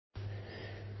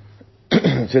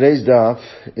Today's daf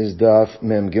is daf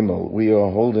Mem Gimel. We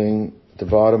are holding the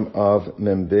bottom of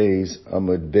Mem Beis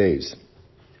Amud Beis.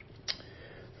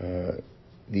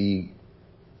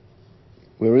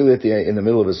 We're really in the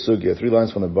middle of a sugya, 3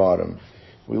 lines from the bottom.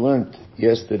 We learned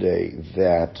yesterday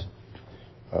that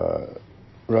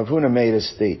Rav Huna made a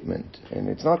statement, and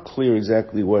it's not clear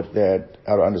exactly how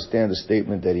to understand the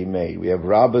statement that he made. We have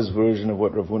Rabba's version of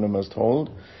what Rav Huna must hold,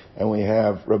 and we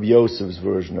have Rabbi Yosef's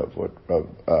version of what Rav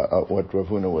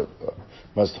Huna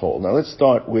must hold. Now let's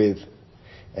start with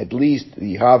at least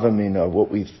the Havamin of what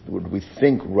we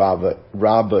think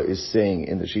Rabba is saying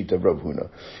in the sheet of Rav Huna.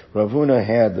 Rav Huna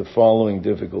had the following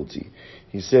difficulty.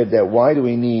 He said that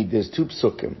there's 2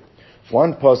 psukim.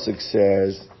 One pasuk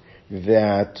says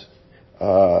that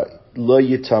lo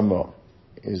yitamo,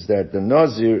 is that the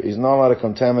Nazir is not allowed to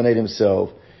contaminate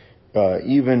himself,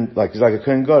 even like he's like a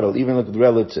Kohen Gadol, even with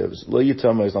relatives. Lo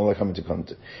yitama is not allowed to come into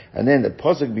contact. And then the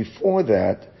pasuk before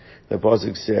that, the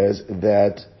pasuk says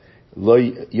that lo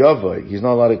yavai, he's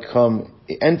not allowed to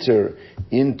enter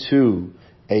into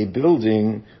a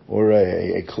building or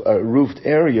a roofed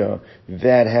area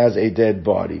that has a dead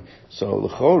body. So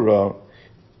l'chora,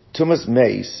 tumas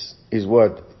meis is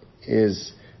what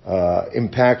is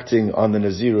impacting on the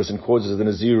Nazirus and causes the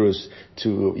Nazirus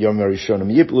to Yom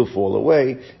Rishonim Yiplu, fall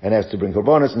away, and has to bring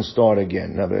korbanos and start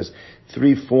again. Now there's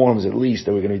 3 forms at least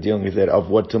that we're going to be dealing with that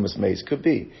of what tumas meis could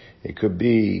be. It could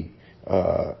be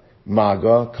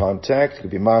maga, contact. It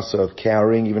could be masa of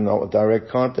carrying, even though with direct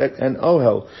contact, and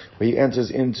ohel, where he enters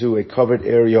into a covered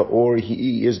area, or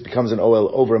he becomes an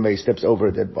ohel over a meis, steps over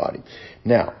a dead body.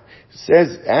 Now,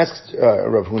 asks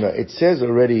Rav Huna, it says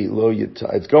already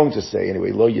it's going to say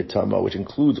anyway, lo yitama, which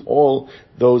includes all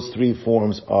those 3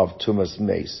 forms of tumas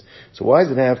meis. So why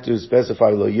does it have to specify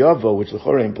lo yavo, which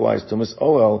l'chora implies tumas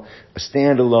ohel, a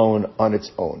standalone on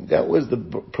its own? That was the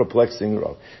perplexing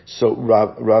Rav. So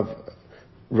Rabba,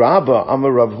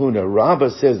 Amar Rav Huna, Rabba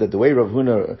says that the way Rav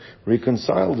Huna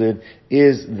reconciled it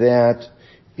is that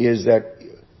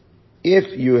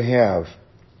if you have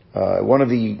one of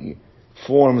the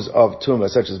forms of tumah,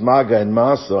 such as maga and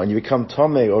masa, and you become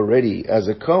tameh already as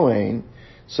a kohen,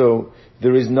 so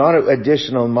there is not an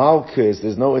additional malchus,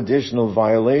 there's no additional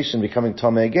violation becoming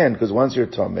tameh again, because once you're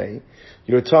tameh,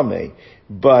 you're tameh.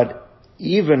 But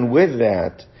even with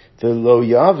that, the lo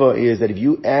yava is that if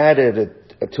you added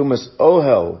a tumas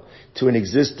ohel to an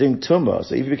existing tumah,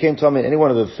 so if you became tameh in any one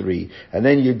of the 3, and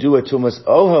then you do a tumas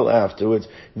ohel afterwards,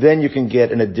 then you can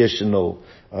get an additional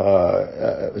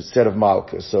set of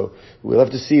malchus. So we'll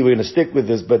have to see. We're going to stick with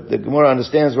this, but the Gemara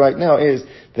understands right now is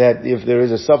that if there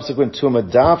is a subsequent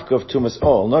tumah dafka of tumas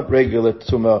ohel, not regular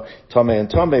tumah tameh and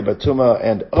tameh, but tumah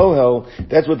and ohel,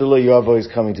 that's what the lo yavo is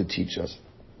coming to teach us.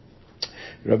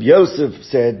 Rabbi Yosef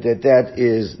said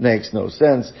that makes no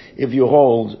sense if you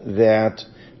hold that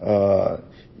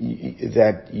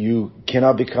you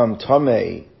cannot become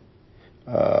tameh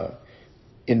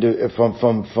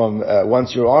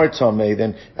once you are tameh,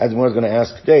 then as one is going to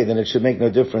ask today, then it should make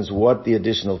no difference what the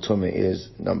additional tumah is,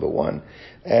 number 1.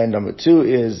 And number 2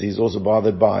 is, he's also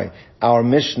bothered by our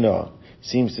Mishnah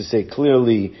seems to say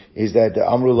clearly is that the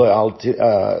Amrullah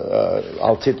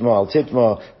al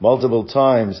titma multiple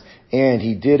times, and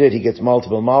he did it, he gets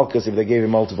multiple malchus if they gave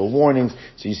him multiple warnings.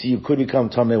 So you see, you could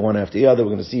become tameh one after the other.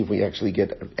 We're going to see if we actually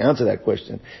answer that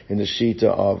question in the Shita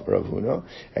of Rav Huna.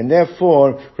 And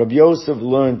therefore, Rabbi Yosef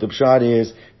learned the pshat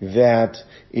is that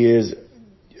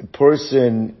a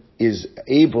person is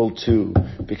able to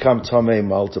become tameh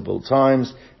multiple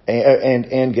times,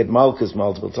 and get malchus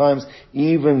multiple times,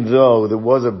 even though there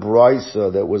was a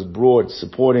brisa that was brought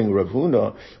supporting Rav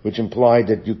Huna, which implied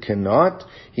that you cannot.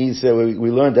 He said, we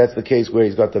learned that's the case where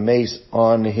he's got the mace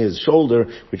on his shoulder,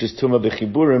 which is tumah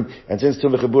b'chiburim, and since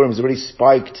tumah b'chiburim has already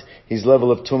spiked, his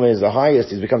level of tumah is the highest,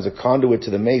 he becomes a conduit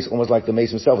to the mace, almost like the mace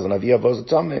himself is an aviyavos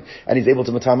tameh, and he's able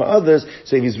to matama others.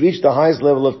 So if he's reached the highest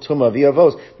level of tumah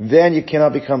aviyavos, then you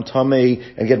cannot become tameh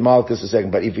and get malchus a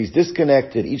second. But if he's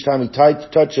disconnected, each time he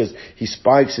touches, he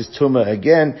spikes his tumah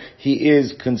again, he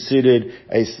is considered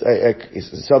a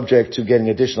subject to getting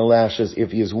additional lashes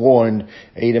if he is warned,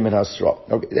 Edom and Hasra.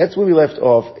 Okay, that's where we left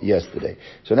off yesterday.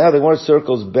 So now the one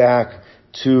circles back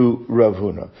to Rav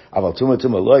Huna. Aval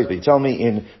tumah loy. But you tell me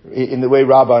in the way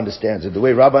Rabbi understands it. The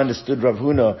way Rabbi understood Rav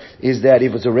Huna is that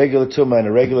if it's a regular tumah and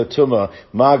a regular tumah,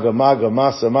 maga,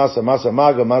 masa,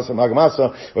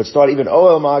 or start even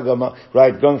oil maga,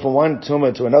 right, going from one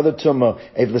tumah to another tumah,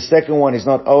 if the second one is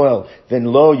not oil, then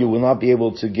lo, you will not be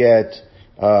able to get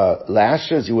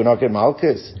lashes, you would not get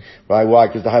malchus. Right? Why?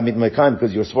 Because the hamid mekayim,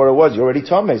 because your svara was, you're already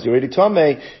tameh. So you're already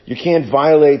tameh, you can't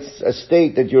violate a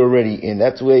state that you're already in.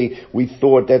 That's the way we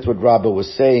thought that's what Rabbi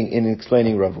was saying in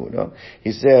explaining Rav Huna.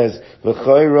 He says,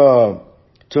 l'chayra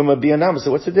tuma bi'anam.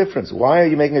 So what's the difference? Why are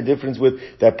you making a difference with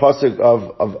that pasuk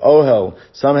of Ohel?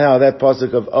 Somehow that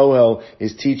pasuk of Ohel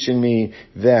is teaching me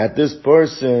that this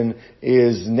person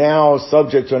is now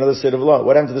subject to another set of law.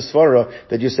 What happened to the svara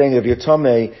that you're saying if you're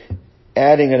tameh,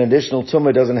 adding an additional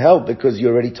tumah doesn't help because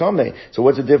you're already tameh. So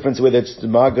what's the difference whether it's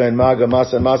maga and maga,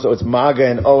 masa and masa, or it's maga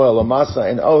and ohel, or masa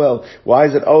and ohel? Why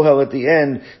is it ohel at the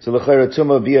end? So l'chayra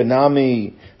tumah bia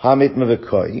nami hamit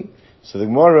mevekoi. So the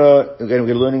Gemara, again,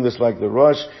 we're learning this like the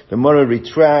Rosh, the Gemara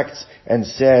retracts and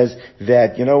says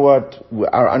that, you know what,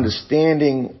 our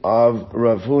understanding of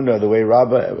Rav Huna, the way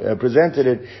Rabbi presented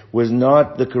it, was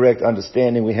not the correct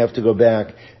understanding. We have to go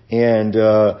back and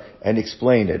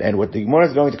explain it. And what the Gemara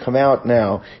is going to come out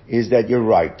now is that you're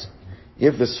right.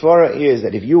 If the svara is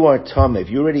that if you are tameh, if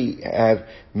you already have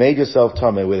made yourself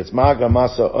tameh, whether it's maga,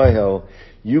 masa, ohel,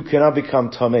 you cannot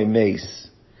become tameh mace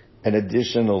an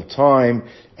additional time,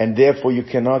 and therefore you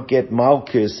cannot get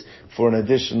malchus for an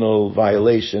additional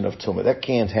violation of tumah. That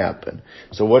can't happen.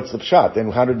 So what's the pshat?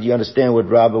 And how did you understand what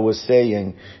Rabbi was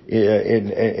saying in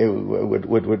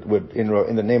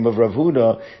the name of Rav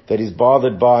Huna, that he's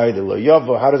bothered by the lo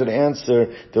yavo? How does it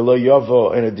answer the lo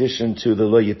yavo in addition to the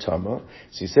lo yitama?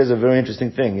 So he says a very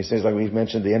interesting thing. He says, like we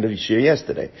mentioned at the end of the shir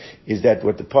yesterday, is that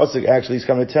what the pasuk actually is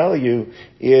coming to tell you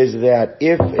is that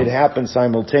if it happens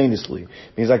simultaneously,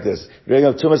 it means like this: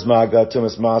 tumas maga,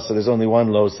 tumas masa. There's only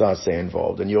one lo sase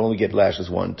involved, and you only get lashes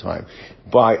one time.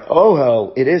 By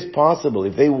ohel, it is possible,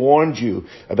 if they warned you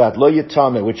about lo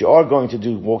yitame, which you are going to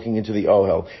do walking into the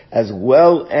ohel, as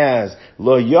well as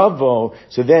lo yavo,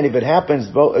 so then if it happens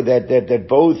that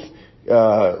both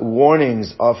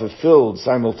warnings are fulfilled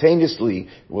simultaneously,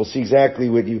 we'll see exactly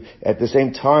what you, at the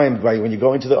same time, when you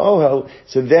go into the ohel,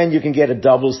 so then you can get a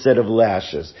double set of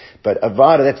lashes. But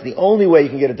avada, that's the only way you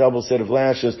can get a double set of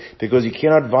lashes, because you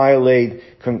cannot violate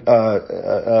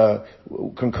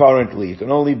concurrently. It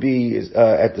can only be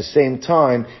at the same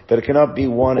time, but it cannot be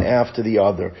one after the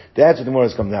other. That's what the Gemara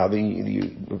has come now. The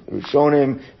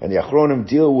Rishonim and the Achronim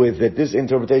deal with that. This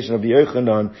interpretation of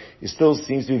Yochanan still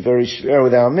seems to be very shver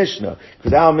with our Mishnah,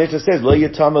 because our Mishnah says lo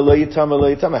yitama, lo yitama,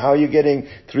 lo yitama. How are you getting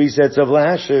 3 sets of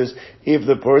lashes if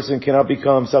the person cannot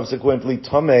become subsequently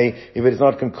tameh if it is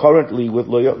not concurrently with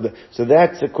lo yitama? So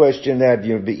that's a question that the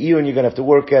Iyun you're going to have to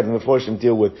work at and the Forshim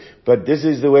deal with. But this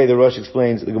is the way the Rosh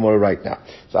explains the Gemara right now.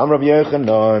 So Rabbi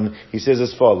Yochanan, he says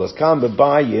as follows: Kam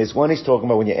b'bayis, one is talking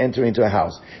about when you enter into a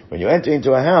house. When you enter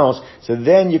into a house, so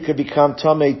then you could become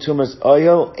tamei tumas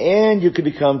oil, and you could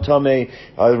become tamei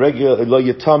regular lo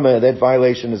yitama, that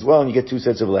violation as well, and you get 2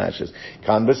 sets of lashes.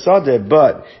 Kam b'sadeh,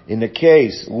 but in the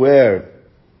case where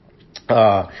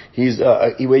where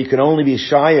you can only be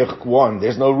shayach 1,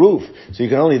 there's no roof, so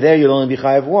you'll only be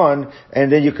chayav 1, and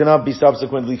then you cannot be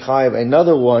subsequently chayav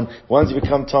another one. Once you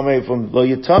become tameh from lo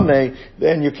yitame,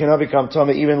 then you cannot become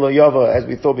tameh even lo yava, as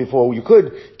we thought before. You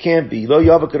can't be. Lo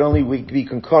yava could only be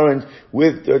concurrent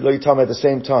with lo yitame at the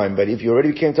same time, but if you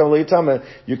already became tameh lo yitame,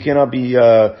 you cannot be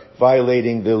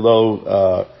violating the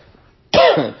lo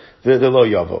the lo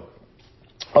yava.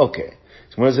 Okay,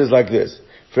 so it says like this.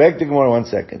 Frag the Gemara 1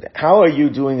 second. How are you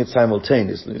doing it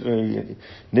simultaneously?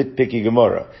 Nitpicky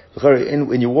Gemara.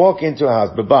 When you walk into a house,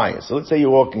 babayah, so let's say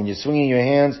you're walking, you're swinging your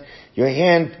hands, your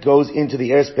hand goes into the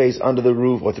airspace under the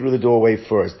roof or through the doorway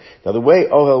first. Now the way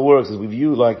ohel works is with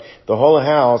you, like the whole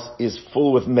house is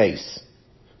full with mace.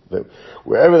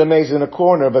 Wherever the mace is in a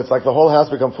corner, but it's like the whole house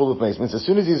becomes full with mace. It means as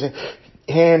soon as his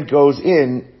hand goes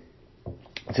in,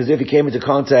 it's as if he came into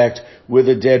contact with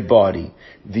a dead body.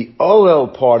 The ohel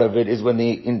part of it is when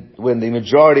the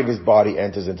majority of his body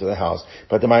enters into the house.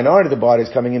 But the minority of the body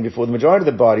is coming in before the majority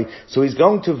of the body, so he's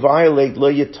going to violate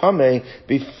lo yitame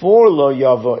before lo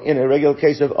yava in a regular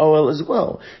case of ohel as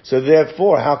well. So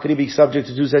therefore, how could he be subject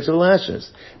to 2 sets of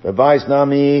lashes? Rabbi's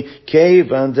nami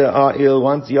cave and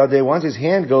once his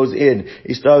hand goes in,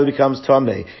 he still becomes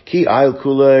tameh. Ki ayil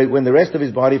kule, when the rest of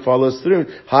his body follows through,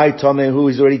 hi tameh, who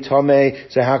is already tameh,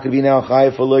 so how could he now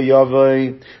chayav for lo yava?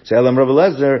 So Elam Rabbi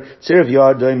you're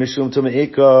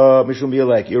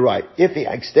right. If he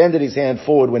extended his hand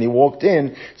forward when he walked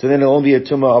in, so then it'll only be a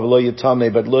tumah of lo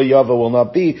yitame, but lo yava will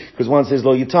not be, because once there's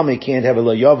lo yitame, it can't have a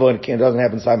lo yava, and it doesn't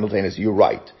happen simultaneously. You're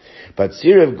right. But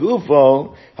Sirav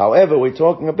Gufo, however, we're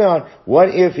talking about, what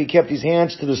if he kept his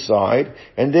hands to the side,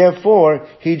 and therefore,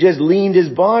 he just leaned his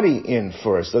body in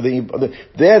first. So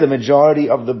the majority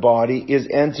of the body is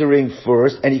entering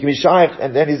first, and he can be shaykh,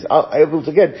 and then he's able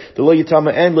to get the lo lo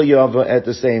yitama and lo yava at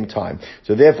the same time.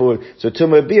 So therefore,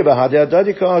 tuma bia b'hadei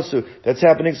hadadi ka'asu, that's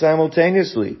happening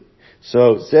simultaneously.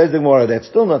 So says the Gemara, that's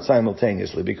still not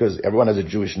simultaneously because everyone has a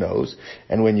Jewish nose,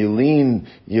 and when you're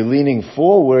leaning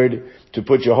forward to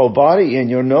put your whole body in,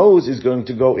 your nose is going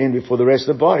to go in before the rest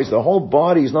of the body. So the whole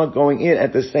body is not going in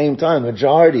at the same time. The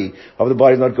majority of the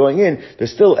body is not going in.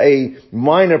 There's still a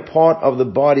minor part of the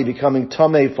body becoming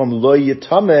tameh from lo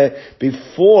yitameh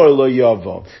before lo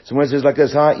yavo. So when it says like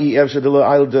this,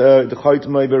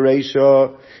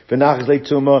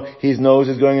 his nose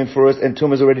is going in first, and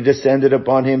tumah has already descended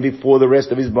upon him before the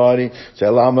rest of his body.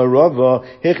 So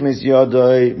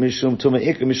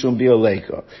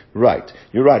right,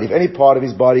 you're right. If any part of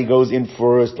his body goes in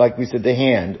first, like we said, the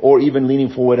hand, or even leaning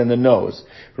forward and the nose,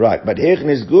 right? But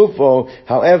hechnis gufo,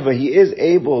 however, he is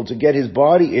able to get his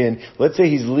body in. Let's say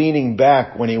he's leaning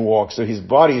back when he walks, so his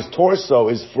body, his torso,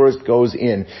 is first goes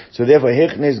in. So therefore,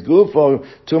 hechnis gufo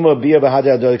tumah bia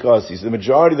b'hadei hadai. So the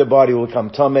majority of the body will become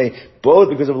tameh, both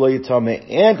because of lo yitame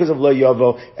and because of lo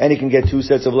yavo, and he can get 2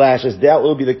 sets of lashes. That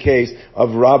will be the case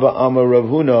of Rabba Amar Rav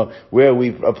Huna, where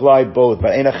we've applied both.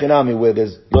 But ein achinami, where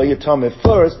there's lo yitame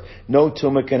first, no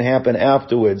tumah can happen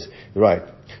afterwards. Right.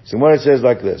 So when it says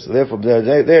like this, therefore, the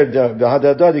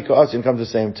hadadadi ka'asin comes at the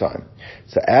same time.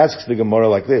 So asks the Gemara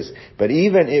like this, but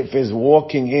even if he's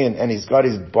walking in and he's got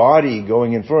his body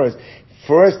going in first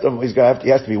he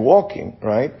has to be walking,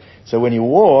 right? So when you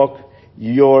walk,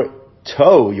 your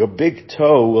big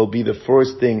toe will be the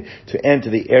first thing to enter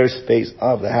the airspace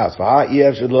of the house.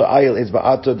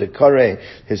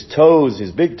 His toes,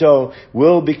 his big toe,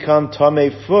 will become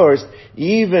tameh first,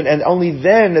 even, and only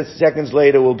then, seconds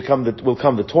later, will come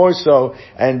the torso,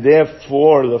 and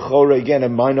therefore, l'chora, again, a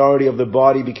minority of the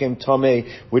body became tameh,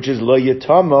 which is lo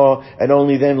yitama, and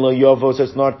only then lo yovo, so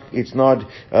it's not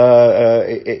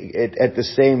at the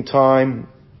same time.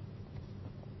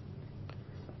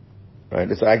 Right?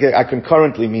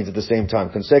 Concurrently means at the same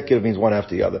time. Consecutive means one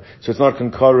after the other. So it's not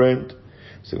concurrent.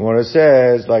 So when it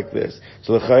says like this,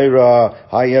 so l'chayra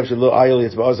hayev shelo ayil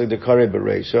yitzba'asek dekare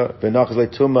bereisha v'nachas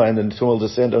le'tumah, and then the tumah will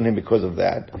descend on him because of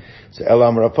that. So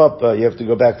elam rapapa, you have to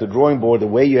go back to the drawing board. The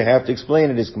way you have to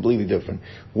explain it is completely different.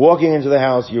 Walking into the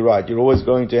house, you're right. You're always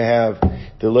going to have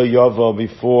the lo yavo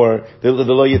before the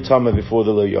lo yitama before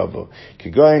the lo yavo.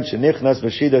 Kigoyin shenichnas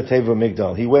v'shida teva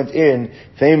migdal. He went in,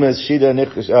 famous shida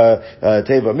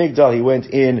teva migdal. He went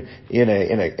in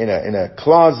a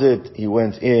closet. He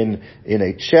went in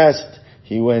a chest.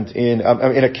 He went in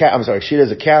Shida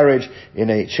is a carriage, in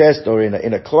a chest or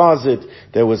in a closet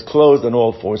that was closed on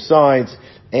all 4 sides.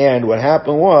 And what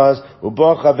happened was,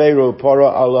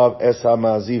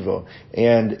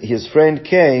 and his friend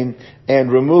came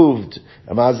and removed.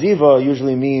 Maziva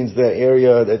usually means the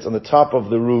area that's on the top of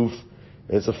the roof.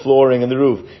 It's the flooring and the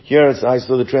roof. Here, I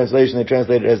saw the translation, they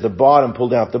translated it as the bottom,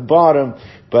 pulled out the bottom.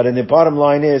 But in the bottom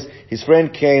line is, his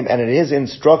friend came, and at his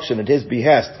instruction, at his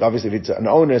behest, obviously if it's an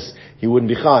onus, he wouldn't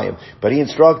be chayim. But he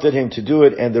instructed him to do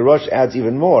it, and the rush adds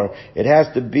even more. It has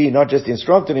to be, not just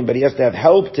instructed him, but he has to have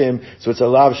helped him, so it's a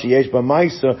lav sheyesh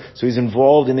b'maisa, so he's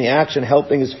involved in the action,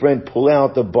 helping his friend pull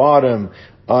out the bottom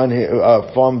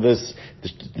from this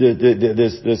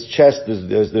chest,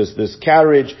 this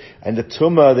carriage, and the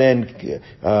tumah then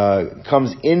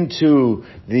comes into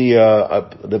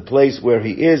the place where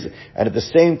he is, and at the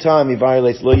same time he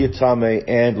violates lo yitame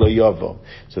and lo yavo.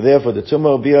 So therefore, the tumah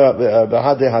will be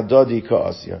b'hadei hadadi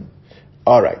ka'asyan.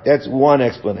 All right, that's one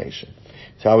explanation.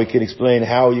 It's how we can explain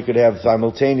how you could have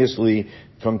simultaneously,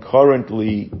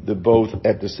 concurrently, the both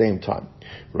at the same time.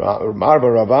 Marba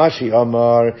Ravashi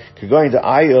Amar, going to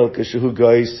Ayel Kashuhu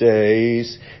Goy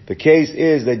says, the case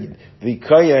is that the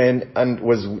Kayan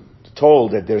was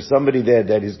told that there's somebody there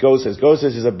that is Goses.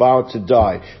 Goses is about to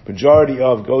die. Majority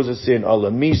of Gosesin are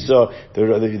Lamisa.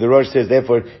 The Rosh says,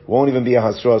 therefore, it won't even be a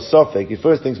Hasra Sofek. The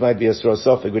first things might be a Hasra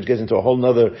Sofek, which gets into a whole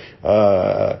nother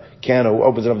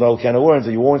opens up the whole can of worms.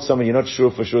 So you warn someone, you're not sure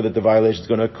for sure that the violation is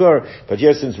going to occur. But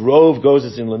yes, since Rove goes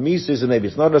in Lamisis, and maybe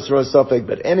it's not a Hasra Sofek,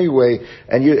 but anyway,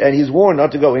 and he's warned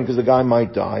not to go in because the guy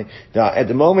might die. Now, at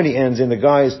the moment he ends in, the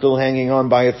guy is still hanging on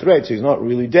by a thread, so he's not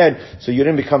really dead. So you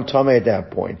didn't become Tameh at that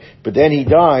point. But then he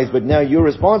dies, but now you're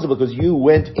responsible because you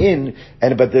went in,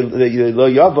 but the Lo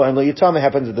Yava and Lo Yitama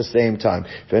happens at the same time.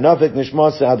 And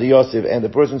the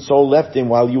person's soul left him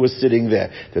while you were sitting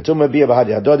there. The Tumah Bia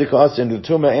B'Hadi Hadodika and the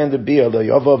Tumah and the Bia, Lo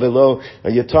Yava Velo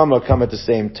Yitama come at the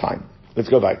same time. Let's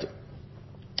go back to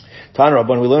Tan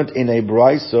Rabban, we learned in a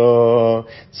Brayso,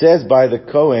 it says by the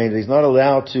Kohen, he's not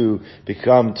allowed to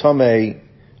become Tameh,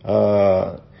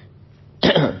 Lo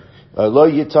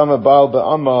Yitama Baal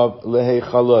Ba'amav Lehe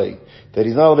Chaloi, that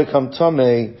he's not allowed to become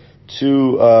Tameh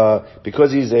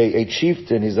because he's a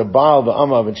chieftain, he's a Baal,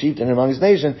 Ba'amav, a chieftain among his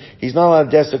nation, he's not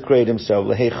allowed to desecrate himself.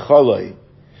 Lehei choloi.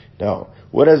 Now,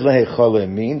 what does lehei choloi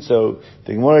mean? So,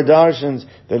 the Gemara darshans,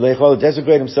 that lehei choloi,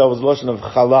 desecrate himself, is the lotion of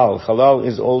halal. Halal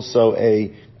is also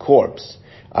a corpse.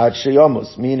 Ad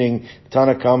sheyamus, meaning,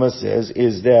 Tanakama says,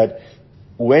 is that,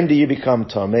 when do you become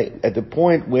tameh? At the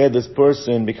point where this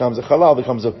person becomes a halal,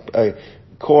 becomes a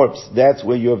corpse, that's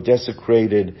where you have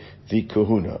desecrated the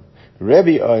kahuna.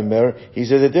 Rabbi Omer, he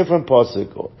says a different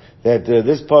pasuk, that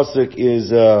this pasuk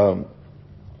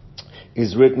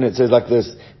is written, it says like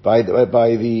this, by the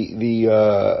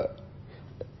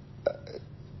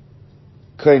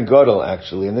Kohen Gadol,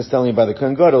 actually, and this is telling you by the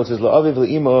Kohen Gadol, it says, La'aviv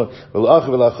la'imo, v'la'achiv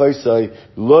v'la'choisai,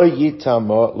 lo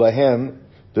yitama lahem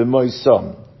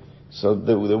b'moisam. So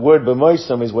the word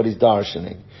b'moisam is what he's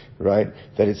darshaning, right?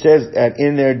 That it says that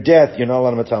in their death, you're not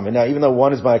allowed to matame. Now, even though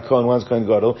one is by a Kohen, one's Kohen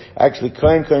Gadol, actually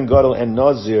Kohen Gadol and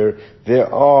Nazir,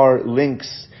 there are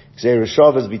links,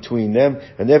 Shavas between them,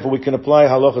 and therefore we can apply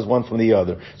halachas one from the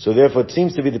other. So therefore it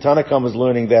seems to be the Tanakhama is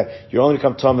learning that you only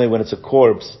become tameh when it's a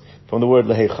corpse from the word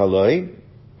lehei chaloi.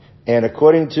 And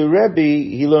according to Rabbi,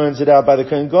 he learns it out by the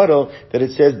Kohen Gadol that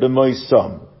it says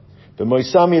b'moisam.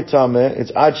 B'moisam yatameh,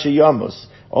 it's ad sheyamus.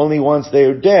 Only once they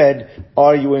are dead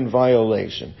are you in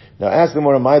violation. Now ask them,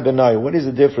 what is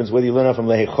the difference whether you learn out from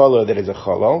lehei chaloi, that is a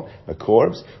chalal, a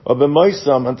corpse, or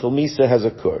b'moisam until misa has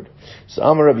occurred? So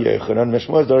Amar Rabbi Yochanan,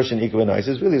 Meshmoz darshan ikvenai,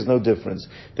 says really there's no difference.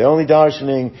 They're only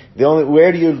darshaning,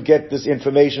 where do you get this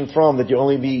information from that you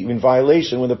only be in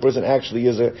violation when the person actually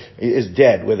is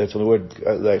dead, whether it's from the word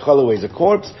chaloi is a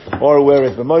corpse, or where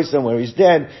it's b'moisam, where he's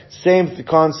dead, same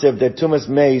concept that tumas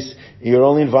meis, you're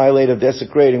only in violation of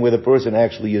desecrating where the person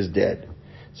actually is dead.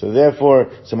 So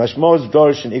therefore, mashmos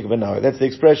darshan ikvenai, that's the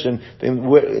expression. Then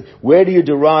where do you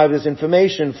derive this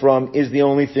information from is the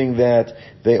only thing that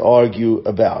they argue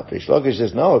about. Rish Lakish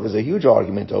says, no, there's a huge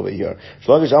argument over here. Rish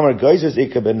Lakish Amar Geises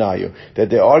Ikabenayu, that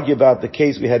they argue about the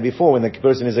case we had before when the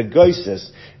person is a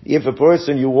Geises. If a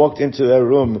person, you walked into their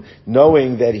room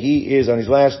knowing that he is on his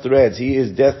last threads, he is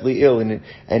deathly ill,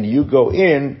 and you go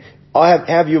in,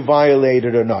 have you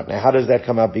violated or not? Now, how does that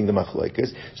come out being the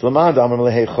machlokes?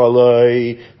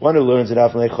 One who learns it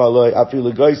out from lehei chaloi,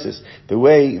 the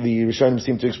way the Rishonim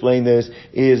seem to explain this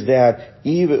is that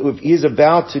even if he's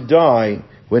about to die,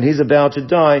 when he's about to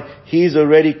die, he's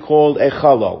already called a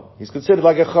chalal. He's considered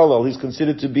like a chalal. He's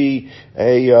considered to be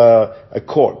a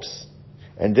corpse.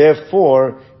 And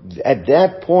therefore, at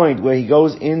that point where he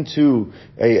goes into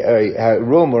a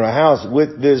room or a house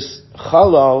with this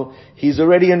chalal, he's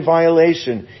already in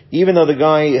violation, even though the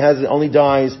guy only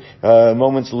dies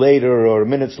moments later or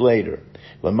minutes later.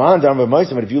 But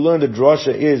if you learn the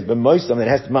drasha is b'moisam, it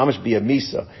has to mamash be a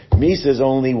misa. Misa is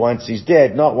only once he's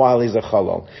dead, not while he's a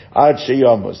chalal. Ad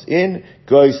sheyamus in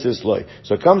goysis loy.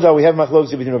 So it comes out we have machlokas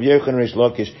between Rabbi Yochanan and Rish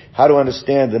Lakish. How to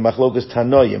understand the machlokas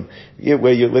tanoim?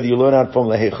 Whether you learn out from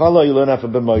lehei chaloi, you learn out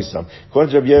from b'moisam.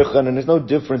 According to Rabbi Yochanan, there's no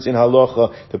difference in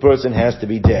halacha. The person has to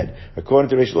be dead. According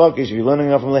to Rish Lakish, if you're learning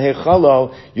out from lehei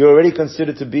chaloi, you're already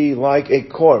considered to be like a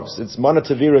corpse. It's mana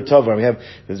tavira tava. We have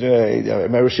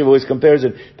my Rishiv always compares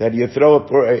it that you throw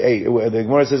the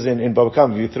Gemara says in Bava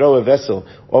Kama, you throw a vessel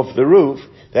off the roof,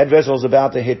 that vessel is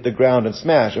about to hit the ground and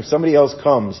smash. If somebody else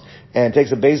comes and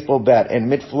takes a baseball bat and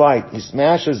mid-flight he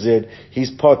smashes it,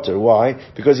 he's potter. Why?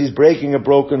 Because he's breaking a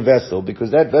broken vessel.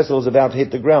 Because that vessel is about to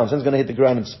hit the ground. So it's going to hit the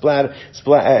ground and splat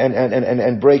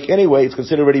and break anyway. It's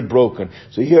considered already broken.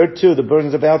 So here too, the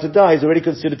person's about to die is already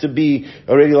considered to be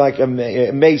already like a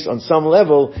mace on some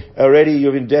level. Already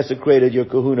you've been desecrated your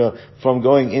kahuna from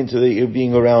going into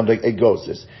being around a ghost.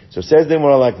 So it says the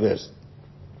Gemara like this.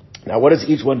 Now, what does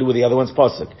each one do with the other one's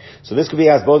pasuk? So this could be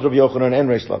asked both Rabbi Yochanan and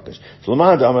Rish Lakish.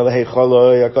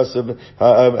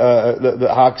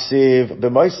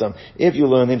 If you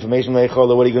learn the information, what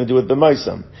are you going to do with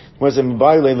b'moisam?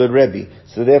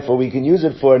 So therefore, we can use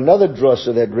it for another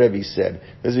drasha that Rabbi said.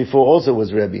 This before also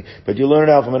was Rabbi, but you learn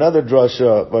out from another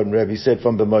drasha what Rabbi said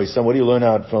from b'moisam. What do you learn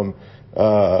out from?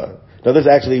 No, this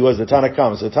actually was the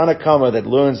Tanakama. So the Tanakama that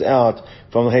learns out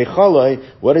from lehei chaloi,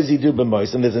 what does he do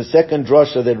b'moisam? There's a second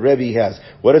drasha that Rebbe has.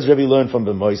 What does Rebbe learn from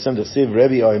b'moisam? The Siv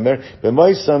Rebbe Omer,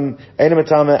 b'moisam eina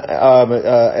matame,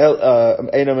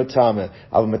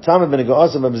 av matame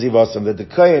b'negoasam b'mzivasam, that the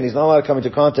kohen is not allowed to come into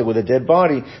contact with a dead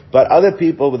body, but other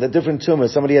people with a different tumor,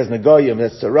 somebody has negoyim,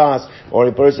 that's taras, or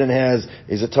a person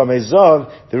is a tamei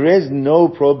zav, there is no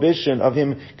prohibition of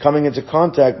him coming into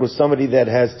contact with somebody that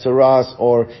has taras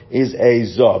or is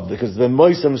is a Zob, because the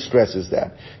Moisam stresses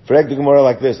that. For the Gemara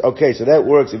like this, okay, so that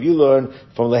works. If you learn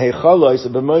from Lehei Chaloi, so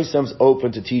the Moisam's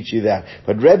open to teach you that.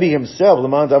 But Rabbi himself,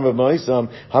 L'man Damar Moisam,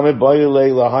 Hamid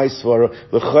Bayulei Lahai Svara,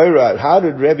 L'chayra, how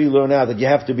did Rabbi learn out that you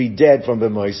have to be dead from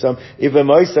B'moisam? If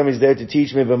B'moisam is there to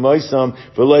teach me B'moisam,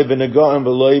 V'loi B'nega'am,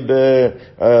 V'loi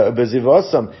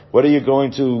B'zivasam, what are you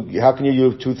going to, how can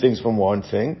you do two things from one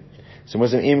thing? So it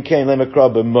was an Im Kain Lemekra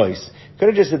B'mois. Could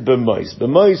have just said B'mois.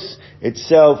 B'mois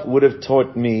itself would have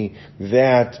taught me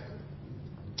that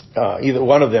either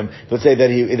one of them, let's say that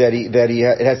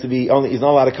it has to be only, he's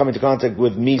not allowed to come into contact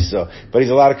with Misa, but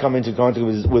he's allowed to come into contact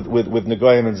with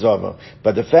Negoyim and Zava.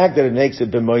 But the fact that it makes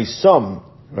it B'moisam,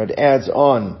 right, adds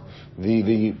on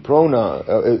the pronoun,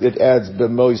 it adds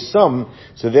B'moisam,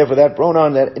 so therefore that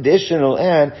pronoun, that additional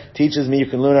add, teaches me you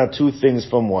can learn out two things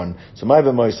from one. So my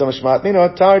B'moisam Shmat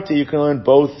Mino Tarti, you can learn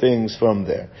both things from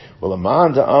there. Well,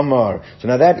 Amanda Amar. So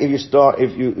now that if you start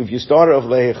off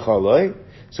Lehei Chaloi,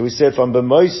 so we said from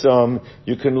B'moisam,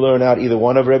 you can learn out either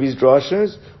one of Rebbe's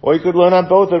drashas, or you could learn out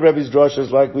both of Rebbe's drashas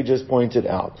like we just pointed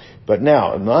out. But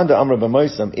now, Amanda Amra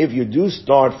B'moisam, if you do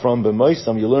start from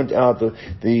B'moisam, you learned out the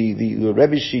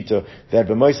Rebbe's shita, that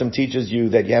B'moisam teaches you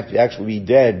that you have to actually be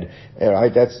dead,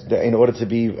 right? That's in order to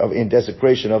be in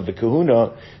desecration of the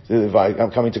kahuna. So if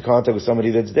I'm coming to contact with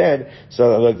somebody that's dead, so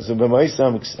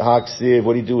B'moisam, Haksiv,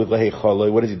 what do you do with Lehei Chaloi?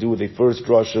 What does he do with the first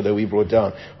drasha that we brought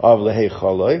down of Lehei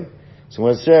Chaloi? So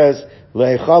when it says,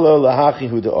 Le'echalo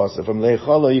lahachihu de'asa, from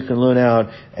Le'echalo you can learn out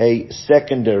a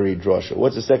secondary drasha.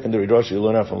 What's a secondary drasha you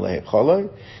learn out from Le'echalo?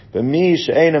 B'mi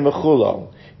she'ena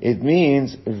mechulo. It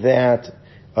means that,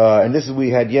 and this is what we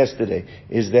had yesterday,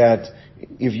 is that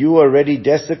if you are already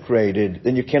desecrated,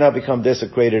 then you cannot become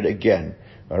desecrated again.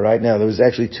 Alright, now there was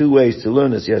actually two ways to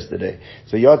learn this yesterday.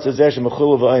 So Yatzazesh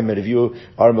Mechulul V'Aymed, if you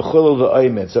are Mechulul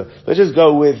V'Aymed. So let's just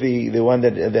go with the one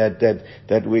that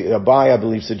Rabbi, I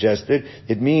believe, suggested.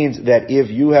 It means that if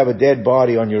you have a dead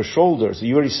body on your shoulder, so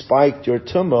you already spiked your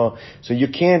tumah, so you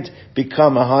can't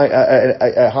become a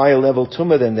higher level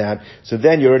tumah than that. So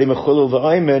then you're already Mechulul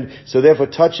V'Aymed, so therefore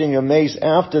touching a mace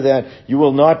after that, you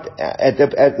will not,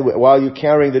 while you're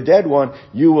carrying the dead one,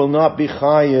 you will not be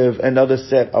chayiv another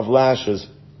set of lashes,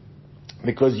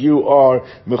 because you are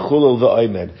mechulul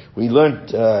v'aymed. We learned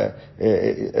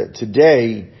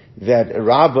today that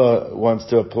Rabbi wants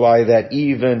to apply that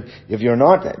even if you're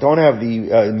don't have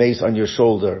the mace on your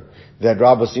shoulder. That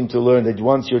Rabbi seemed to learn that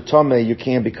once you're tameh, you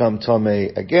can't become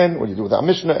tameh again. What do you do with that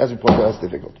Mishnah? As we pointed out, it's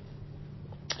difficult.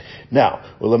 Now,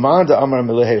 now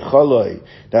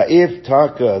if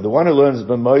Taka, the one who learns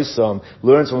B'moisam,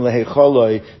 learns from Lehei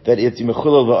Chaloi, that it's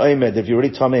Mechulal V'Aymed, if you're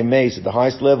already Tamei Meis at the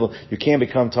highest level, you can't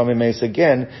become Tamei Meis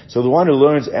again. So the one who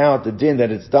learns out the din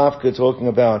that it's Dafka talking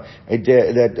about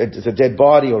that it's a dead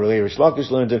body, or Rish Lakish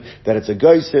learned it, that it's a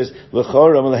Geisis,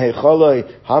 L'choram Lehei Chaloi,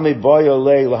 Hami Bayo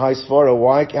Lei L'hai Svara.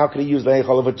 Why? How could he use Lehei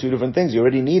Chaloi for two different things? You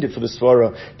already need it for the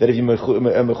Svara, that if you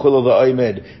Mechulal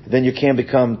V'Aymed, then you can't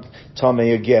become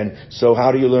Tamei again. So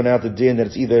how do you learn out the din that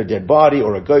it's either a dead body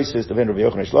or a geisis? The Rabbi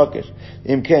Yochanan Shlakish.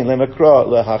 Imkein lemakra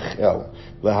lehachel.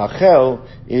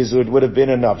 Lehachel would have been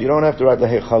enough. You don't have to write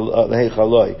lehei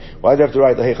chaloi. Why do you have to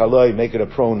write lehei chaloi? Make it a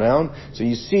pronoun. So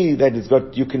you see that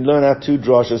you can learn out two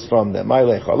drashas from there. My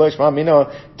lehei chaloi shma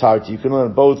mino tarti. You can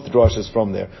learn both drashas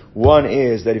from there. One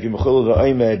is that if you mechulul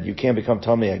v'aymed, you can't become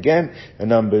tamei again. And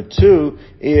number two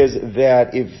is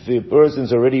that if the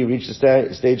person's already reached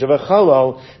the stage of a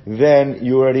chalal, then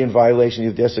you're already in violation.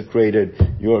 You've desecrated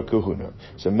your kahuna.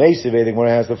 So Meisiv, the Gemara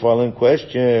has the following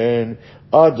question.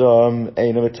 Adam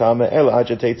eina metame el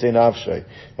ajatetze nafshay.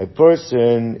 A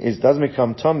person doesn't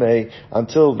become tamei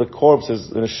until the corpse,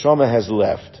 the neshama has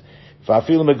left. And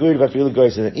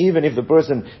even if the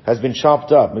person has been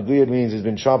chopped up, meguyad means he's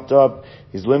been chopped up,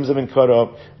 his limbs have been cut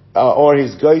up, or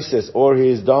his geisis, or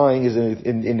his dying is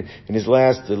in his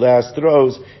last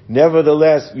throes,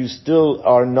 nevertheless, you still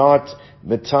are not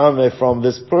metame from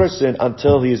this person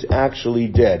until he is actually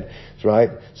dead.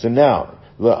 Right? So now,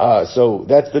 so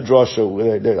that's the drasha.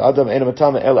 Adam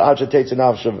enamatama el ajatetz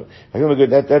nafshav.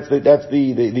 That's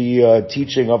the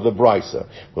teaching of the brisa.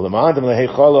 Well, Adam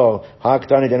lehechalo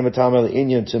haktani enamatama el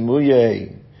inyan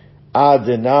temuye ad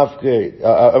nafke.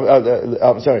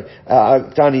 I'm sorry,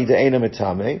 tani de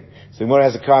enamatame. So the Gemara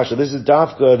has a kasha. This is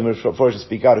Dafka, the Mepharshim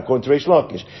speak out, according to Reish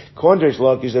Lakish. According to Reish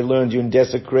Lakish, they learned you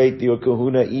desecrate your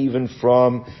kahuna even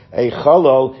from a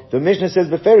chalal. The Mishnah says,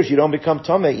 Beferish, you don't become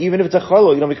tameh. Even if it's a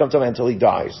chalal, you don't become tameh until he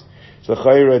dies. So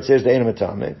Chayra, it says the Einam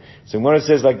Tameh. So when it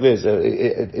says like this,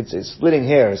 it's splitting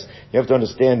hairs. You have to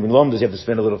understand, when Lomdas, you have to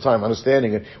spend a little time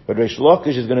understanding it. What Reish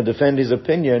Lakish is going to defend his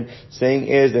opinion, saying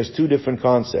is there's two different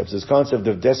concepts. There's concept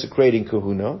of desecrating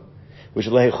kahuna, which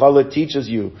Lehechala teaches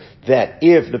you that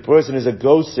if the person is a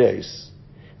goses,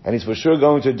 and he's for sure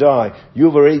going to die,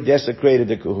 you've already desecrated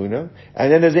the kahuna.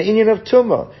 And then there's the inyan of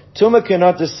tumah. Tumah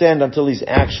cannot descend until he's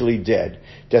actually dead.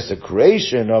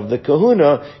 Desecration of the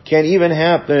kahuna can even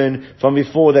happen from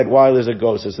before that while there's a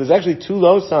goses. There's actually two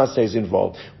losases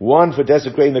involved. One for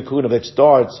desecrating the kahuna that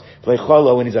starts when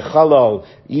he's a chalal,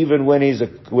 even when he's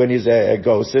a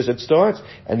goses, it starts.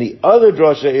 And the other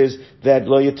drasha is that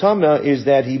lo yatama is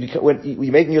that when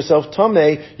you're making yourself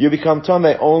tameh, you become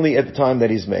tameh only at the time that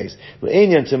he's maced.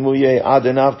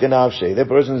 That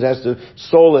person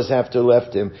soulless have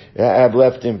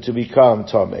left him to become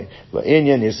tameh.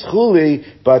 Inyan is chuli,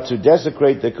 but to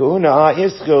desecrate the kahuna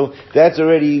ischil, that's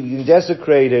already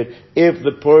desecrated if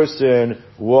the person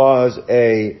was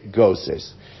a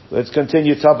goses. Let's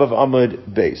continue top of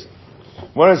Amud Beis.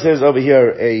 One says over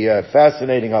here a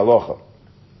fascinating halacha.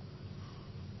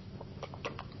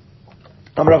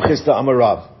 Amarav Chista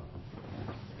Amarav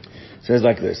says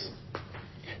like this.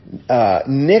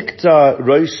 Nikta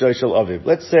Roisha Shel Aviv.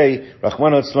 Let's say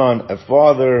Rachman Otzlan, a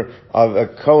father of a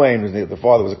Kohen, the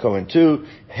father was a Kohen too,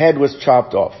 head was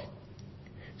chopped off.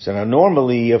 So now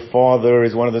normally a father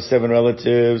is one of the 7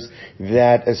 relatives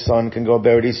that a son can go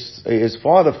bury his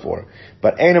father for.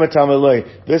 But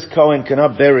this Kohen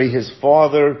cannot bury his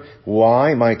father.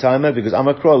 Why? My time, because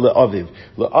Amakro Le'aviv.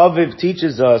 Le'aviv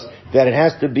teaches us that it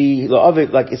has to be Le'aviv,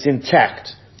 like it's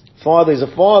intact. Father is a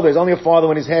father. He's only a father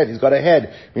when he's head. He's got a head.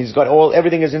 I mean, he's got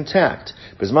everything is intact.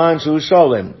 Bizman shu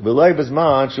sholem. V'loi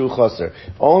bizman shu chaser.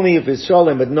 Only if he's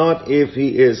sholem, but not if he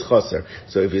is chaser.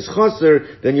 So if he's chaser,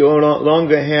 then you no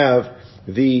longer have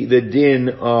the din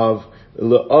of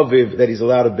Le'aviv that he's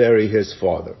allowed to bury his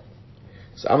father.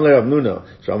 So Amle Rav Nuna.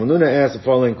 So Rav Nuna asked the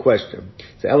following question.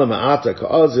 So Ela ma'ata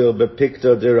ka'azil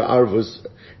bepikta dira arvus.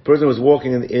 Person was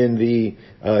walking in the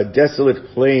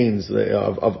desolate plains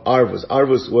of Arvus.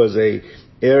 Arvus was a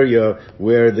area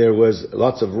where there was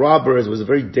lots of robbers. It was a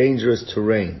very dangerous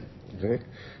terrain. Okay,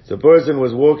 so the person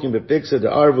was walking bepikta de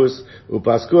Arvus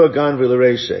upaskua gan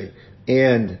vilareshe,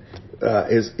 and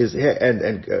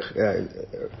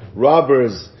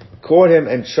robbers caught him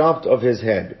and chopped off his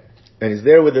head, and he's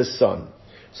there with his son.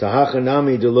 So you're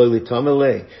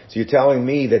telling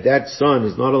me that son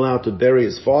is not allowed to bury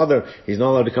his father? He's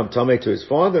not allowed to come tameh to his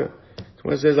father?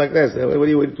 Someone says like this.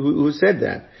 Who said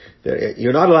that?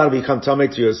 You're not allowed to become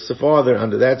tameh to your father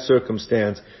under that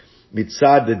circumstance,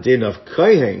 mitzad the din of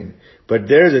kohen. But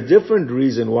there's a different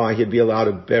reason why he'd be allowed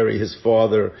to bury his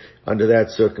father under that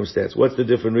circumstance. What's the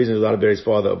different reason he's allowed to bury his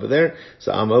father over there?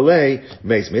 So Amalei,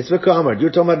 Meis Mitzvah Kamar.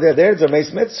 You're talking about there's a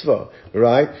Meis Mitzvah,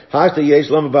 right? Hashta Yesh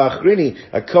Lama Ba'achrini.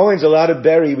 A Kohen's allowed to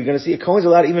bury, we're going to see a Kohen's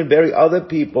allowed to even bury other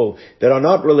people that are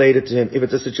not related to him if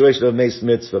it's a situation of Meis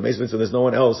Mitzvah. Meis Mitzvah, there's no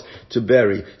one else to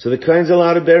bury. So the Kohen's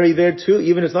allowed to bury there too,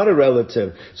 even if it's not a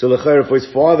relative. So L'chair, for his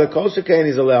father, Kol Shekain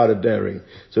is allowed to bury.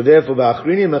 So therefore,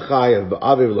 Ba'achrini Mechayev,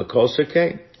 Ba'aviv L'Kol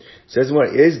Shekain. Says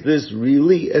what? Is this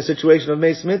really a situation of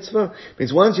Meis Mitzvah?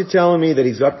 Means once you're telling me that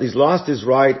he's lost his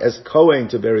right as Kohen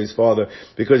to bury his father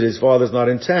because his father's not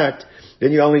intact,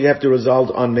 then you only have to rely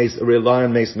on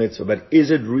Meis Mitzvah. But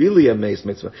is it really a Meis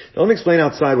Mitzvah? Don't explain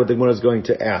outside what the Gemara is going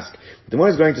to ask. What the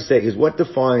Gemara is going to say is what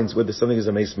defines whether something is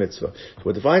a Meis Mitzvah.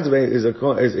 What defines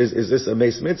is this a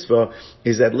Meis Mitzvah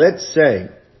is that let's say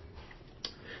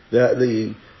that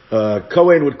the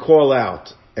Kohen would call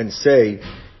out and say,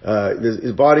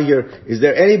 his body here, is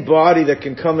there anybody that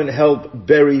can come and help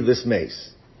bury this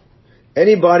mace?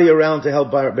 Anybody around to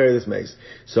help bury this mace?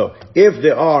 So, if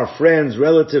there are friends,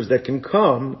 relatives that can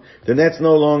come, then that's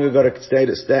no longer got a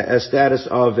status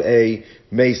of a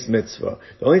mace mitzvah.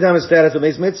 The only time it's status of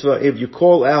mace mitzvah, if you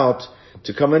call out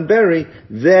to come and bury,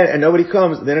 then, and nobody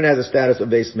comes, then it has a status of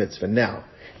mace mitzvah. Now,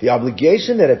 the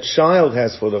obligation that a child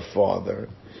has for the father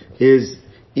is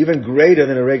even greater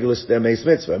than a regular Meis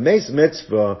Mitzvah. Meis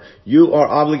Mitzvah, you are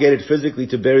obligated physically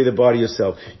to bury the body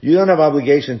yourself. You don't have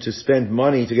obligation to spend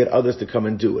money to get others to come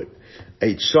and do it.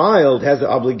 A child has the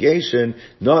obligation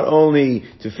not only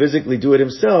to physically do it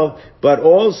himself, but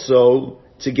also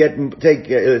to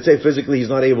let's say physically he's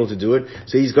not able to do it,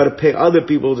 so he's got to pay other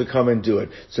people to come and do it.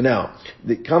 So now,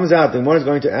 it comes out, then one is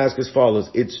going to ask as follows,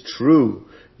 it's true,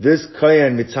 this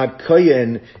Kohen, Mitzad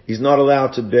Kohen, he's not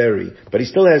allowed to bury, but he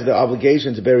still has the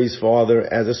obligation to bury his father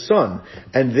as a son.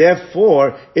 And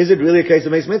therefore, is it really a case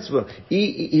of Meis Mitzvah?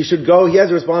 He should go, he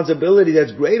has a responsibility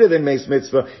that's greater than Meis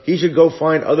Mitzvah. He should go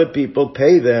find other people,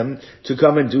 pay them to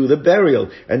come and do the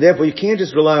burial. And therefore, you can't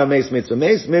just rely on Meis Mitzvah.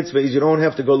 Meis Mitzvah is you don't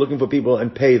have to go looking for people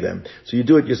and pay them. So you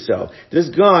do it yourself. This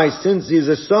guy, since he's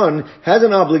a son, has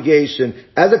an obligation.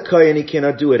 As a Kohen, he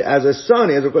cannot do it. As a son,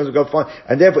 he has a requirement to go find,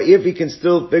 and therefore, if he can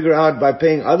still figure out by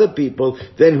paying other people,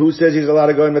 then who says he's allowed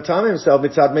to go and matame himself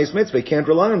mitzad meis mitzvah? He can't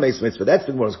rely on meis mitzvah. That's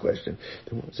the Gemara's question.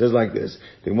 The Gemara says like this.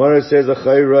 The Gemara says,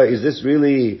 is this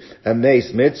really a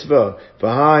meis mitzvah?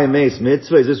 V'hai meis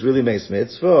mitzvah? Is this really meis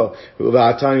mitzvah?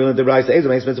 What's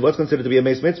considered to be a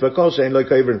meis mitzvah?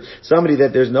 Somebody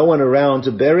that there's no one around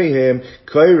to bury him,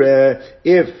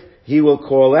 if he will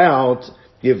call out,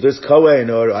 if this Kohen,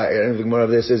 or anything more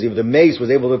of this says, if the mace was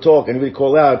able to talk and he would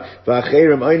call out,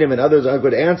 and others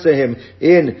could answer him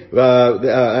in,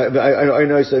 I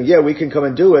know, so yeah, we can come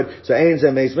and do it. So ain't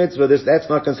a mace mitzvah. That's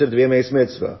not considered to be a mace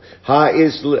mitzvah.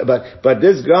 But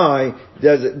this guy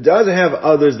does have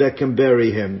others that can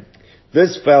bury him.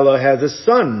 This fellow has a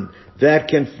son that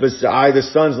can, the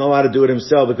son's not allowed to do it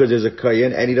himself because there's a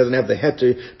kohen, and he doesn't have the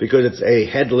heter because it's a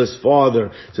headless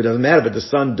father, so it doesn't matter, but the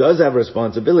son does have a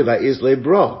responsibility by islay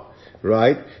bro,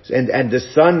 right? And the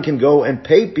son can go and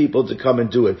pay people to come and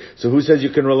do it. So who says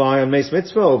you can rely on meis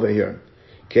mitzvah over here?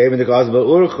 Okay,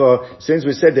 since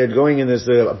we said they're going in this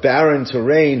barren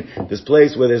terrain, this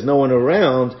place where there's no one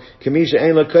around, you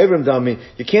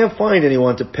can't find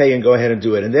anyone to pay and go ahead and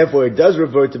do it. And therefore it does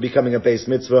revert to becoming a base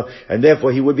mitzvah, and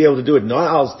therefore he would be able to do it not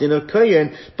als din of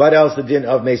kohen, but als the din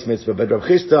of meis mitzvah. But Rav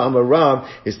Chisda Amar Rav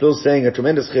is still saying a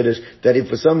tremendous chiddush, that if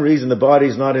for some reason the body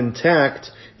is not intact,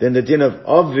 then the din of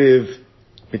aviv,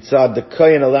 mitzad the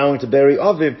kohen allowing to bury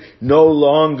Aviv no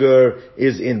longer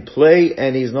is in play,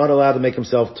 and he's not allowed to make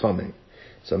himself tummy.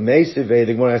 So Meisiveh,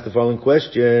 the Gemara asked the following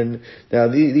question. Now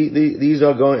these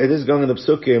are going. It is going in the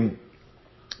psukim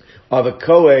of a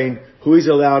kohen who is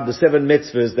allowed the 7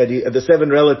 mitzvahs the 7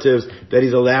 relatives that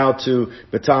he's allowed to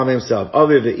matam himself.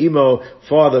 Aviv, the imo,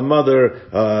 father,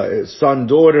 mother, son,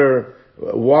 daughter,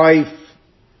 wife,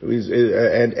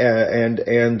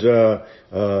 and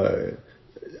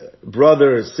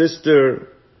brother, sister,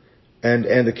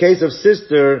 and the case of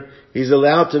sister, he's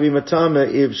allowed to be matama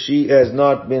if she has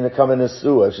not been become a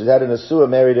nesua. If she's had a nesua,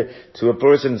 married to a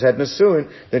person who's had nesuin,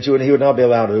 then he would not be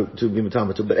allowed to be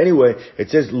matama too. But anyway, it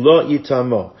says lo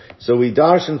yitamo. So we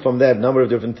darshan from that a number of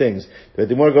different things. The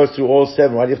Gemara goes through all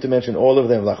 7. Why do you have to mention all of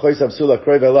them?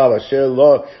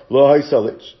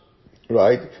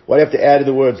 Right? Why do you have to add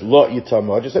the words lo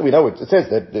yitama? Just say we know it. It says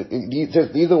that it says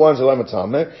these are the ones that are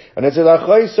matama, and it says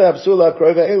achoisa absula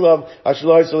kroiva elav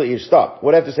ashlo yisrael. Stop.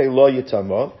 What do I have to say lo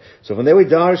yitama? So from there we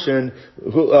darshan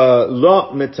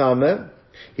lo matama.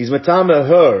 He's matama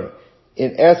her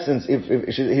in essence if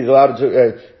he's allowed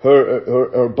to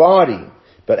her body.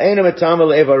 But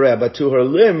but to her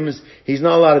limbs, he's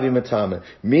not allowed to be matama.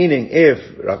 Meaning, if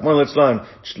Rahman al-Islam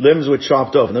limbs were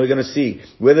chopped off, and then we're going to see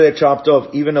whether they're chopped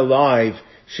off even alive,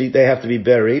 they have to be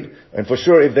buried, and for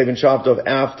sure if they've been chopped off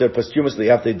posthumously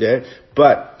after they're dead.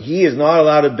 But he is not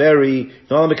allowed to bury,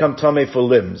 not allowed to become tameh for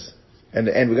limbs. And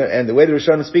the way the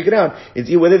Rishonim speak it out is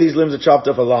whether these limbs are chopped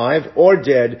off alive or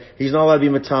dead, he's not allowed to be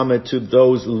matama to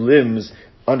those limbs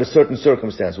under certain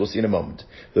circumstances. We'll see in a moment.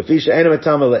 Just as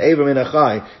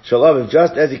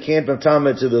he can't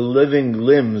matama to the living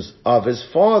limbs of his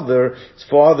father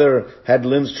had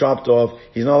limbs chopped off,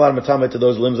 he's not allowed to matama to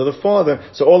those limbs of the father.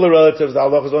 So all the relatives, the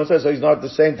Allah says, so he's not the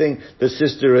same thing, the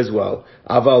sister as well.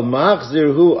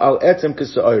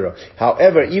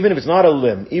 However, even if it's not a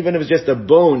limb, even if it's just a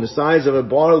bone the size of a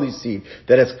barley seed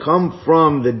that has come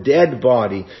from the dead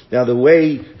body, now the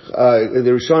way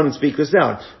the Rishonim speak this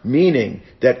out, meaning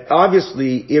that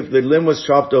obviously if the limb was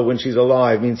chopped off when she's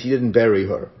alive, means he didn't bury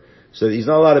her. So he's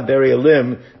not allowed to bury a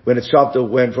limb when it's chopped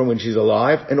off from when she's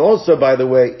alive. And also, by the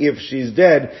way, if she's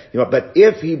dead, but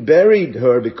if he buried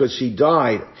her because she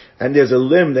died, and there's a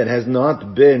limb that has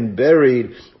not been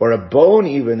buried, or a bone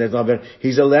even that's not been,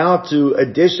 he's allowed to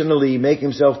additionally make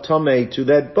himself tameh to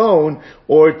that bone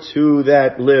or to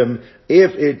that limb.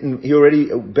 If he already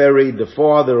buried the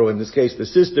father, or in this case the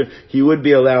sister, he would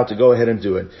be allowed to go ahead and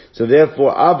do it. So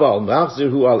therefore, aval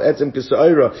machzirhu al etzem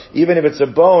kisa'ira, even if it's a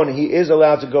bone, he is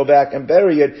allowed to go back and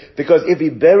bury it, because if he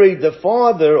buried the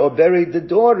father, or buried the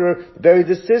daughter, buried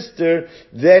the sister,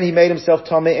 then he made himself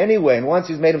tameh anyway. And once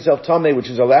he's made himself tameh, which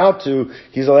he's allowed to,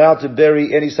 he's allowed to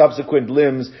bury any subsequent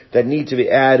limbs that need to be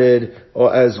added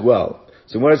as well.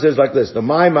 So when it says like this, the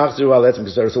my machzir al etzem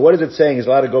kasera. So what is it saying? He's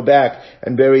allowed to go back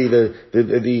and bury the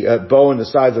bone the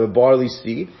size of a barley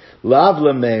seed. Lav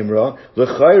lememra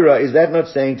lechayra. Is that not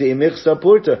saying to imich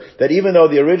sapurta that even though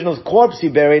the original corpse he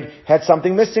buried had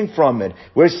something missing from it?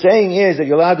 We're saying is that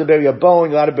you're allowed to bury a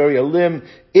bone, you're allowed to bury a limb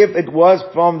if it was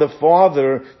from the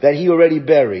father that he already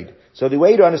buried. So the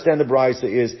way to understand the brisa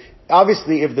is,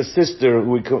 obviously, if the sister,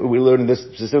 we learn this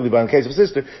specifically by the case of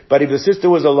sister, but if the sister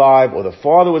was alive or the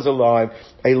father was alive,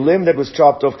 a limb that was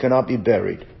chopped off cannot be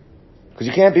buried. Because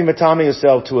you can't be matami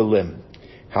yourself to a limb.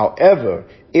 However,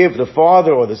 if the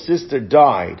father or the sister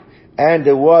died, and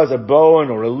there was a bone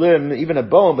or a limb, even a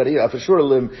bone, but for sure a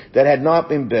limb that had not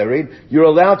been buried, you're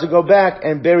allowed to go back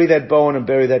and bury that bone and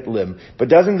bury that limb. But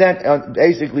doesn't that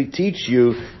basically teach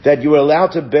you that you are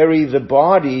allowed to bury the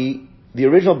body, the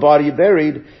original body you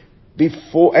buried,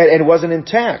 before, and it wasn't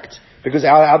intact? Because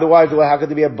otherwise, well, how could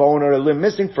there be a bone or a limb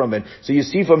missing from it? So you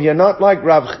see from here, not like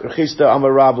Rav Chisda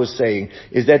Amar Rav was saying,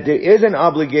 is that there is an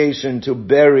obligation to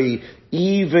bury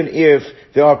even if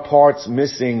there are parts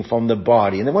missing from the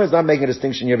body. And the one is not making a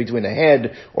distinction here between a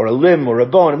head or a limb or a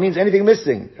bone. It means anything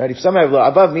missing. Right? If somehow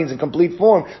la'avav means in complete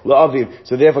form, la'aviv.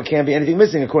 So therefore can't be anything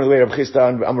missing according to the way Rav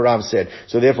Chisda Amar Rav said.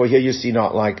 So therefore here you see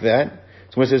not like that.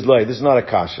 So when it says, this is not a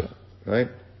kasha. Right?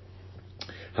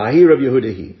 Hahi Rav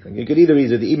Yehudahi. You could either read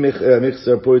the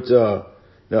michzar porta.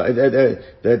 No,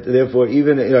 that therefore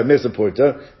even michzar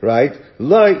porta, right?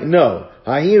 No.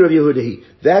 Hahi Rav Yehudahi.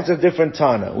 That's a different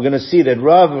Tana. We're going to see that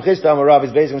Rav Chisda Amar Rav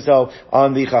is basing himself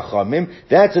on the Chachamim.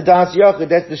 That's a Das Yachid.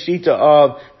 That's the Shita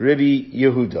of Rabbi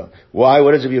Yehuda. Why?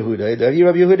 What is Rabbi Yehuda? He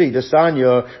Rabbi Yehuda, the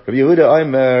Sanya, Rabbi Yehuda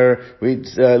Omer,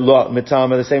 reads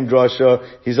Mitama, the same drasha.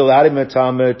 He's allowed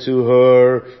Mitama to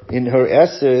her in her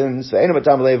essence. But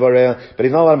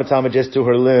he's not allowed Mitama just to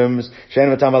her limbs. He's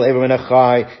not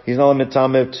allowed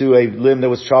Mitama to a limb that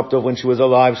was chopped off when she was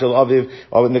alive. Shel Aviv,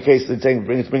 or in the case of saying,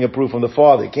 bring a proof from the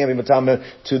father. It can't be Mitama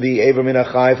to the Ever Min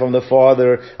HaChai from the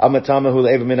father, Amatamahu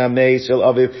Ever Min HaMeis Shel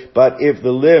Aviv. But if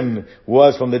the limb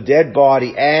was from the dead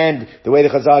body, and the way the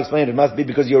Chazal explained it must be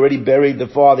because you already buried the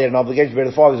father, he had an obligation to bury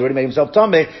the father, he's already made himself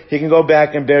Tameh, he can go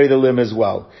back and bury the limb as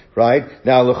well. Right?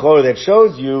 Now, L'chor, that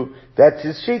shows you that's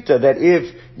his shita, that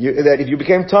if you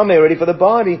became tameh already for the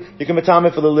body, you can be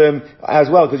tameh for the limb as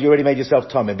well, because you already made yourself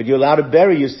tameh. But you're allowed to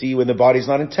bury, you see, when the body's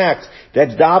not intact.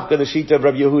 That's dafka, the shita of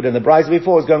Rabbi Yehuda. And the brisa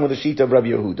before was going with the shita of Rabbi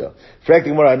Yehuda.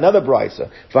 Correcting more, another brisa.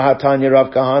 Fahatanya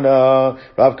Rav Kahana.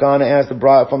 Rav Kahana asked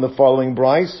from the following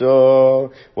brisa.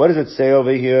 What does it say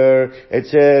over here? It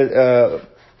says,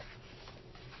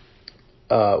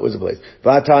 where's the place?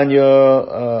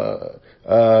 Fahatanya,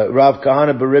 Rav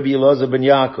Kahana Rabbi Elazar ben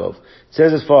Yaakov. It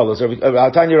says as follows.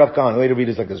 Tanya Rav Kahana, way to read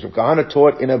it like this. Rav Kahana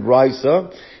taught in a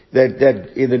brisa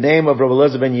that in the name of Rav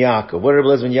Elazar ben Yaakov. What did Rav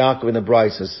Elazar ben Yaakov in the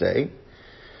brisa say?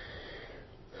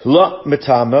 La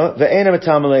metama, ve'ena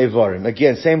metama le'evarim.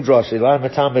 Again, same drasha. La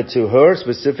metama to her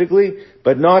specifically,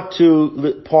 but not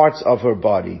to parts of her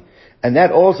body. And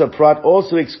that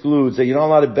also excludes that you're not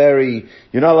allowed to bury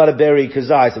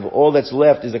kazais. If all that's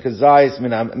left is a kazais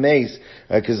min mace,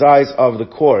 a kazais of the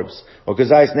corpse, or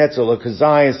kazais netzel, or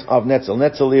kazais of netzel.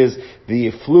 Netzel is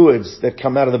the fluids that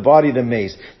come out of the body of the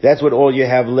mace. That's what all you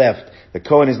have left. The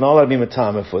Kohen is not allowed to be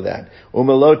matama for that.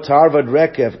 Umelot tarvad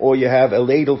rekev, or you have a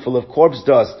ladle full of corpse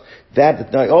dust.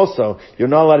 That also, you're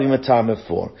not allowed to be matama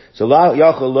for. So, la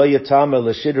yachol lo yatama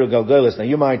l'shidra galgalis. Now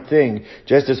you might think,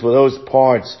 just as for those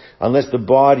parts, unless the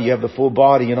body, you have the full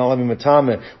body, you're not allowed to be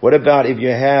matama. What about if you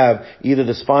have either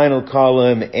the spinal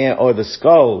column or the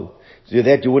skull? So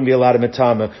that you wouldn't be allowed to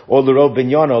matama. Or the robe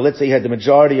binyano. Let's say you had the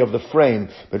majority of the frame.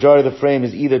 Majority of the frame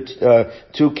is either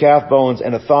two calf bones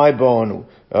and a thigh bone,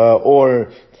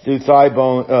 or two thigh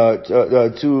bone,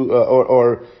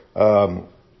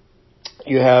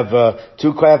 you have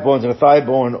two calf bones and a thigh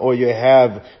bone, or you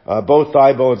have both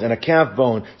thigh bones and a calf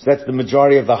bone. So that's the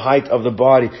majority of the height of the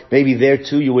body. Maybe there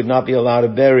too you would not be allowed to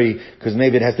bury, because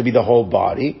maybe it has to be the whole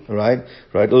body, right?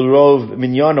 Right? L'rov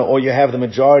minyana, or you have the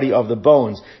majority of the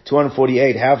bones,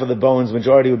 248. Half of the bones,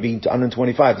 majority would be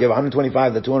 125. You have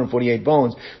 125, the 248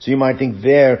 bones. So you might think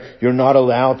there you're not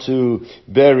allowed to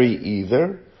bury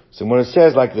either. So when it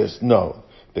says like this, no.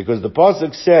 Because the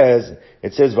pasuk says,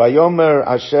 it says, Vayomer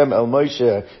Hashem el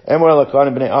Moshe, Emor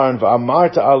elakanim b'nei Aaron,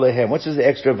 v'amarta alehem. What's this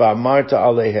extra v'amarta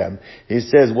alehem? He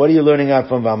says, what are you learning out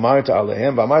from v'amarta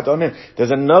alehem? V'amarta alehem.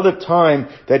 There's another time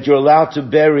that you're allowed to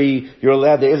bury,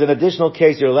 there is an additional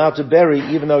case you're allowed to bury,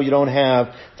 even though you don't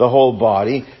have the whole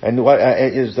body. And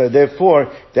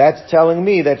therefore, that's telling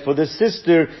me that for the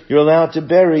sister, you're allowed to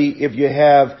bury if you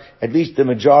have at least the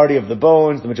majority of the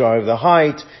bones, the majority of the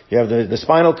height, you have the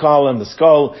spinal column, the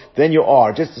skull, then you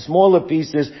are. Just the smaller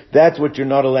pieces, that's what you're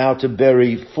not allowed to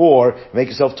bury for. Make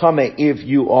yourself tameh if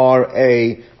you are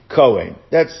a Kohen.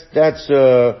 That's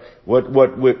what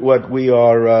we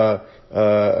are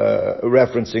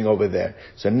referencing over there.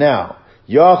 So now,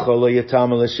 Yachol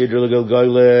yatama l'shidr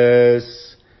l'gilgoles.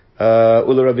 Now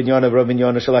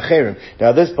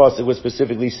this pasuk was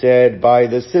specifically said by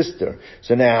the sister.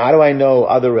 So now how do I know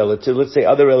other relatives? Let's say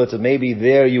other relatives, maybe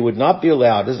there you would not be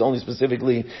allowed. This is only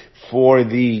specifically for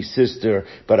the sister,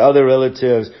 but other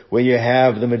relatives where you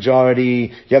have the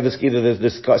majority, you have either the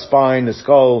spine, the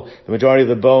skull, the majority of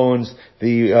the bones,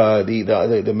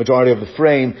 the majority of the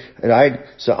frame, right?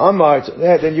 So Amar,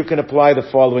 then you can apply the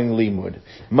following limud.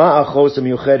 Ma achosa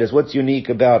miyuchedes. What's unique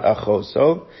about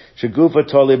achoso? Shegufa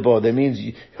tolibo. That means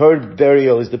her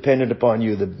burial is dependent upon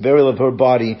you. The burial of her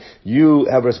body, you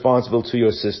have responsible to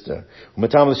your sister.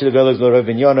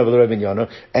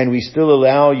 And we still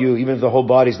allow you, even if the whole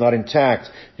body is not intact,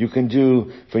 you can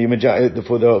do for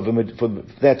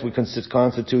that which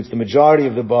constitutes the majority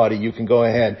of the body. You can go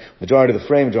ahead, majority of the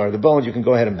frame, majority of the bones. You can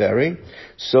go ahead and bury.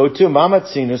 So too,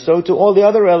 Mamatzina, so to all the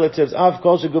other relatives, of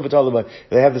course,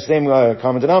 they have the same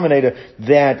common denominator,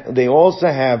 that they also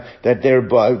have, that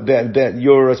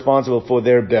you're responsible for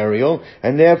their burial,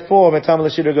 and therefore, you're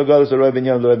mechuyev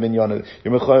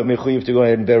to go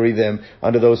ahead and bury them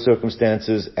under those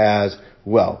circumstances as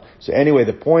well. So anyway,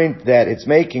 the point that it's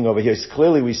making over here is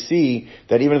clearly we see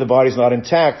that even if the body's not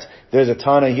intact, there's a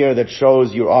Tana here that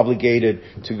shows you're obligated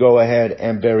to go ahead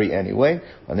and bury anyway.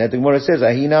 And that the Gemara says,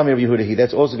 Ahinami Rabbi Yehuda,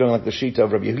 that's also going like the Shita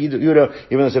of Rabbi Yehuda,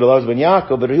 even though it said Allah ben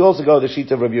Yaakov, but he also goes the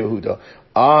Shita of Rabbi Yehuda.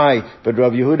 But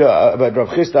Rabbi Yehuda, but Rav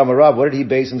Chisda Amarav, what did he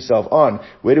base himself on?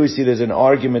 Where do we see there's an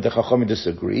argument that Chachamim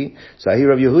disagree? So here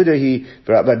Rabbi Yehuda,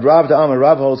 but Rav da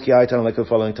Amarav holds Ki Ayatan like the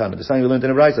following Tana. The sign we learned in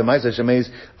the Brayta, Ma'aseh Shemeiz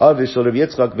Avish Rabbi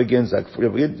Yitzchak beGinzak.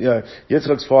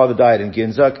 Yitzchak's father died in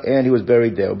Ginzak, and he was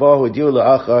buried there.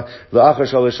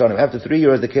 After 3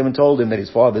 years, they came and told him that his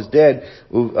father's dead.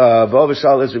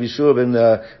 Elisha,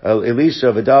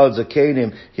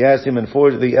 he asked him and four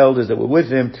of the elders that were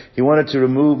with him, he wanted to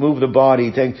move the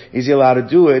body. Is he allowed to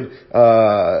do it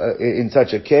in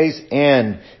such a case?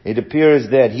 And it appears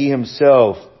that he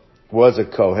himself was a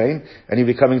Kohen, and he'd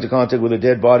be coming into contact with the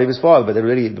dead body of his father, but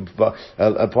already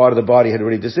a part of the body had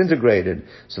already disintegrated.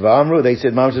 So V'amru, they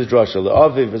said, Mamshu Drasha,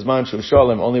 L'aviv Bizman Shu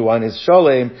Shalem, only one is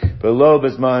Shalem, but Lo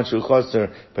Bizman Shu Chaser,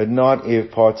 but not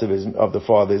if parts of the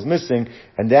father is missing,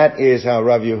 and that is how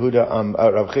Rav Yehuda,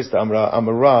 Rav Chisda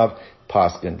Amarav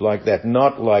paskined, like that,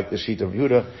 not like the sheet of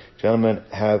Yehuda. Gentlemen,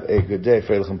 have a good day.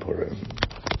 Freilich and Purim.